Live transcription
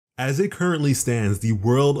As it currently stands, the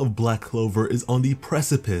world of Black Clover is on the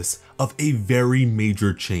precipice of a very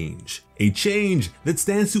major change. A change that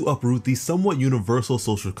stands to uproot the somewhat universal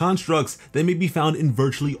social constructs that may be found in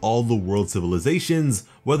virtually all the world's civilizations,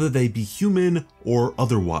 whether they be human or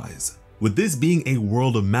otherwise. With this being a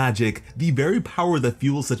world of magic, the very power that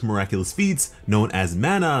fuels such miraculous feats, known as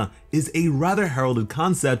mana, is a rather heralded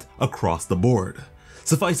concept across the board.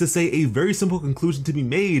 Suffice to say, a very simple conclusion to be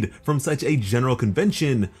made from such a general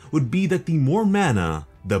convention would be that the more mana,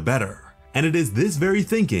 the better. And it is this very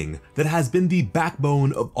thinking that has been the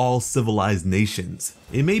backbone of all civilized nations.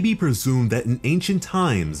 It may be presumed that in ancient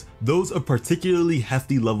times, those of particularly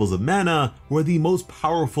hefty levels of mana were the most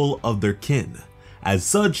powerful of their kin. As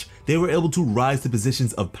such, they were able to rise to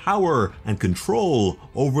positions of power and control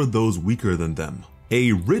over those weaker than them.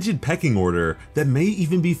 A rigid pecking order that may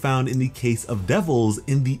even be found in the case of devils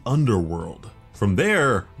in the underworld. From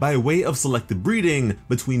there, by way of selective breeding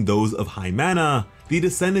between those of high mana, the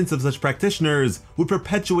descendants of such practitioners would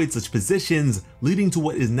perpetuate such positions, leading to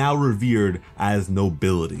what is now revered as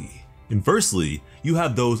nobility. Inversely, you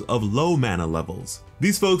have those of low mana levels.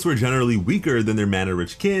 These folks were generally weaker than their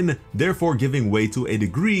mana-rich kin, therefore giving way to a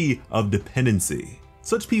degree of dependency.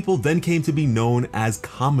 Such people then came to be known as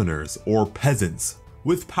commoners or peasants.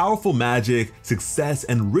 With powerful magic, success,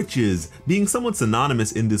 and riches being somewhat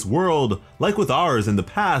synonymous in this world, like with ours in the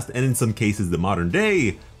past and in some cases the modern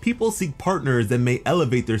day, people seek partners that may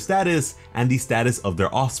elevate their status and the status of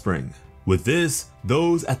their offspring. With this,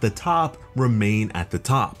 those at the top remain at the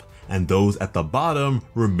top, and those at the bottom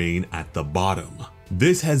remain at the bottom.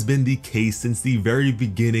 This has been the case since the very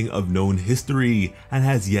beginning of known history and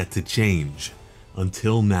has yet to change.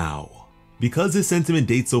 Until now. Because this sentiment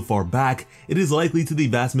dates so far back, it is likely to the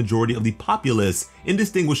vast majority of the populace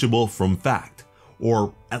indistinguishable from fact,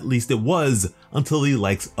 or at least it was until the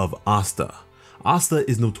likes of Asta. Asta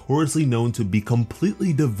is notoriously known to be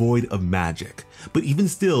completely devoid of magic, but even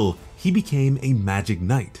still, he became a magic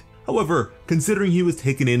knight. However, considering he was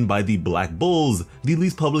taken in by the Black Bulls, the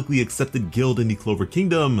least publicly accepted guild in the Clover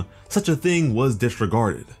Kingdom, such a thing was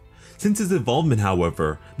disregarded. Since his involvement,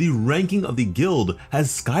 however, the ranking of the guild has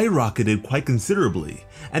skyrocketed quite considerably,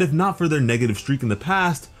 and if not for their negative streak in the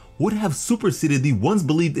past, would have superseded the once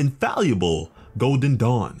believed infallible Golden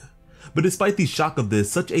Dawn. But despite the shock of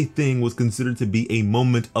this, such a thing was considered to be a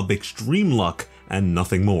moment of extreme luck and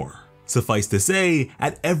nothing more. Suffice to say,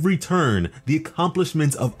 at every turn, the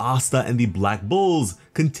accomplishments of Asta and the Black Bulls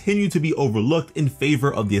continue to be overlooked in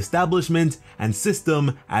favor of the establishment and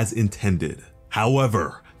system as intended.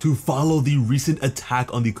 However, to follow the recent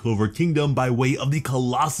attack on the Clover Kingdom by way of the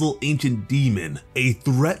colossal ancient demon, a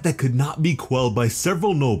threat that could not be quelled by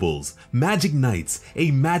several nobles, magic knights, a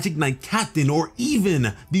magic knight captain, or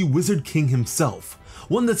even the Wizard King himself.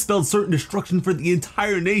 One that spelled certain destruction for the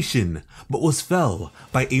entire nation, but was felled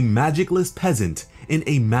by a magicless peasant in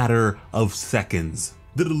a matter of seconds.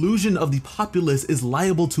 The delusion of the populace is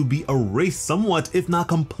liable to be erased somewhat, if not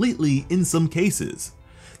completely in some cases.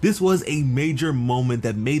 This was a major moment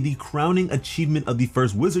that made the crowning achievement of the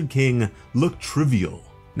first Wizard King look trivial.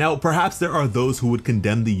 Now, perhaps there are those who would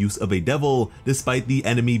condemn the use of a devil despite the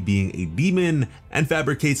enemy being a demon and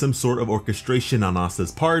fabricate some sort of orchestration on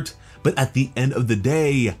Asta's part, but at the end of the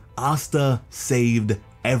day, Asta saved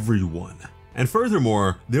everyone. And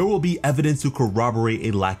furthermore, there will be evidence to corroborate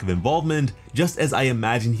a lack of involvement, just as I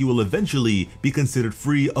imagine he will eventually be considered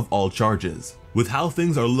free of all charges. With how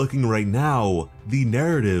things are looking right now, the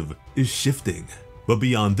narrative is shifting. But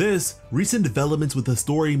beyond this, recent developments with the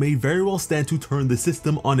story may very well stand to turn the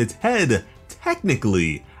system on its head,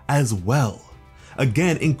 technically, as well.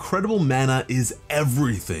 Again, incredible mana is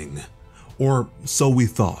everything. Or so we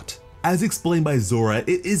thought. As explained by Zora,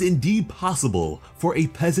 it is indeed possible for a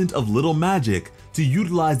peasant of little magic to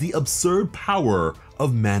utilize the absurd power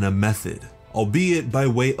of mana method, albeit by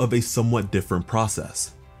way of a somewhat different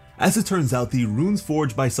process. As it turns out, the runes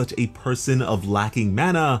forged by such a person of lacking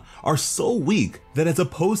mana are so weak that as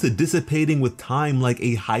opposed to dissipating with time like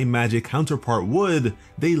a high magic counterpart would,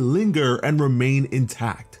 they linger and remain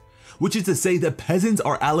intact. Which is to say that peasants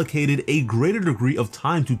are allocated a greater degree of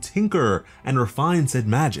time to tinker and refine said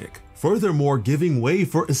magic, furthermore giving way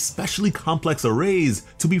for especially complex arrays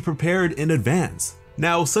to be prepared in advance.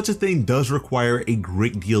 Now, such a thing does require a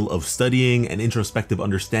great deal of studying and introspective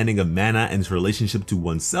understanding of mana and its relationship to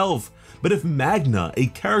oneself, but if Magna, a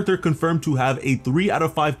character confirmed to have a 3 out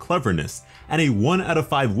of 5 cleverness and a 1 out of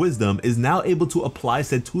 5 wisdom, is now able to apply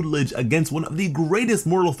said tutelage against one of the greatest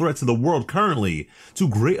mortal threats of the world currently, to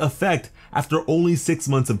great effect after only 6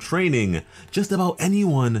 months of training, just about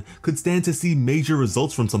anyone could stand to see major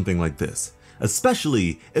results from something like this,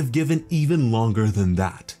 especially if given even longer than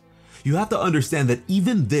that. you have to understand that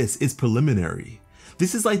even this is preliminary.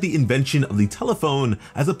 This is like the invention of the telephone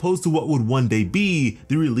as opposed to what would one day be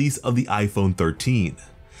the release of the iPhone 13.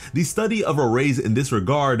 The study of arrays in this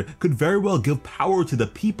regard could very well give power to the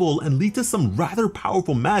people and lead to some rather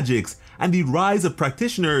powerful magics and the rise of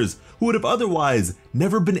practitioners who would have otherwise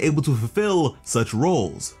never been able to fulfill such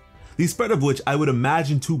roles. The spread of which I would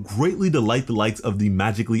imagine to greatly delight the likes of the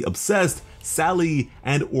magically obsessed Sally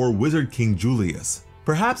and or Wizard King Julius.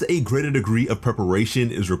 Perhaps a greater degree of preparation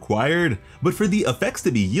is required, but for the effects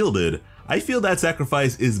to be yielded, I feel that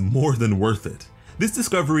sacrifice is more than worth it. This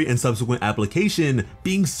discovery and subsequent application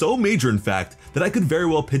being so major in fact that I could very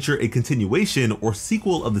well picture a continuation or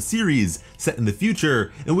sequel of the series set in the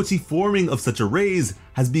future in which the forming of such arrays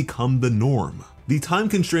has become the norm. The time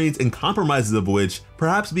constraints and compromises of which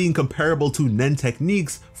perhaps being comparable to Nen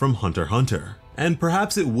techniques from Hunter x Hunter. And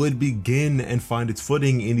perhaps it would begin and find its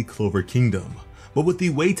footing in the Clover Kingdom. But with the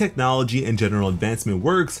way technology and general advancement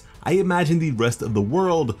works, I imagine the rest of the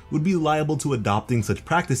world would be liable to adopting such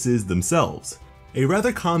practices themselves. A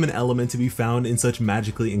rather common element to be found in such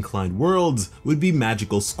magically inclined worlds would be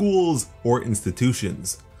magical schools or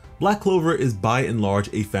institutions. Black Clover is by and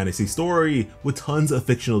large a fantasy story with tons of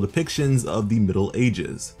fictional depictions of the Middle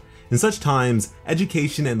Ages. In such times,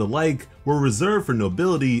 education and the like were reserved for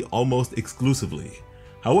nobility almost exclusively.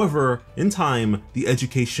 However, in time, the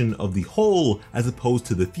education of the whole as opposed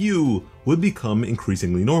to the few would become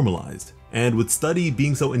increasingly normalized. And with study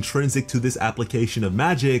being so intrinsic to this application of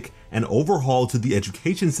magic, an overhaul to the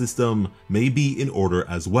education system may be in order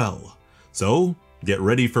as well. So, get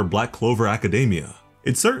ready for Black Clover Academia.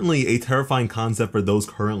 It's certainly a terrifying concept for those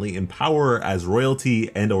currently in power as royalty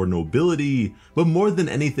and or nobility, but more than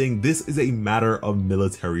anything, this is a matter of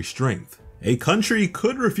military strength. A country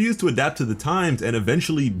could refuse to adapt to the times and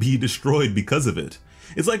eventually be destroyed because of it.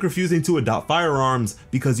 It's like refusing to adopt firearms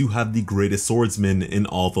because you have the greatest swordsman in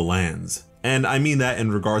all the lands. And I mean that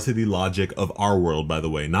in regards to the logic of our world, by the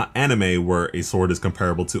way, not anime where a sword is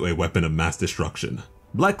comparable to a weapon of mass destruction.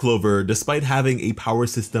 Black Clover, despite having a power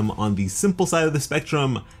system on the simple side of the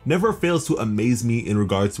spectrum, never fails to amaze me in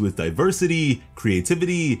regards to its diversity,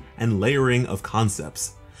 creativity, and layering of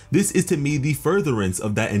concepts. This is to me the furtherance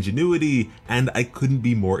of that ingenuity, and I couldn't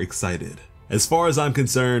be more excited. As far as I'm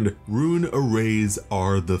concerned, rune arrays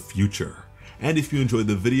are the future. And if you enjoyed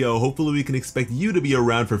the video, hopefully we can expect you to be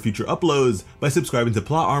around for future uploads by subscribing to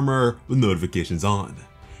Plot Armor with notifications on.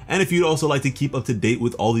 And if you'd also like to keep up to date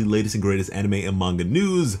with all the latest and greatest anime and manga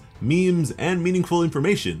news, memes, and meaningful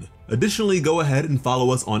information, additionally go ahead and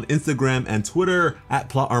follow us on Instagram and Twitter at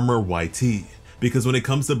PlotArmorYT. Because when it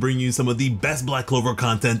comes to bringing you some of the best Black Clover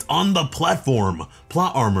content on the platform,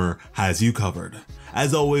 Plot Armor has you covered.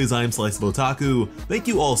 As always, I'm Slice of Otaku. Thank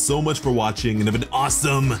you all so much for watching and have an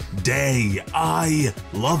awesome day. I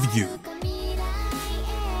love you.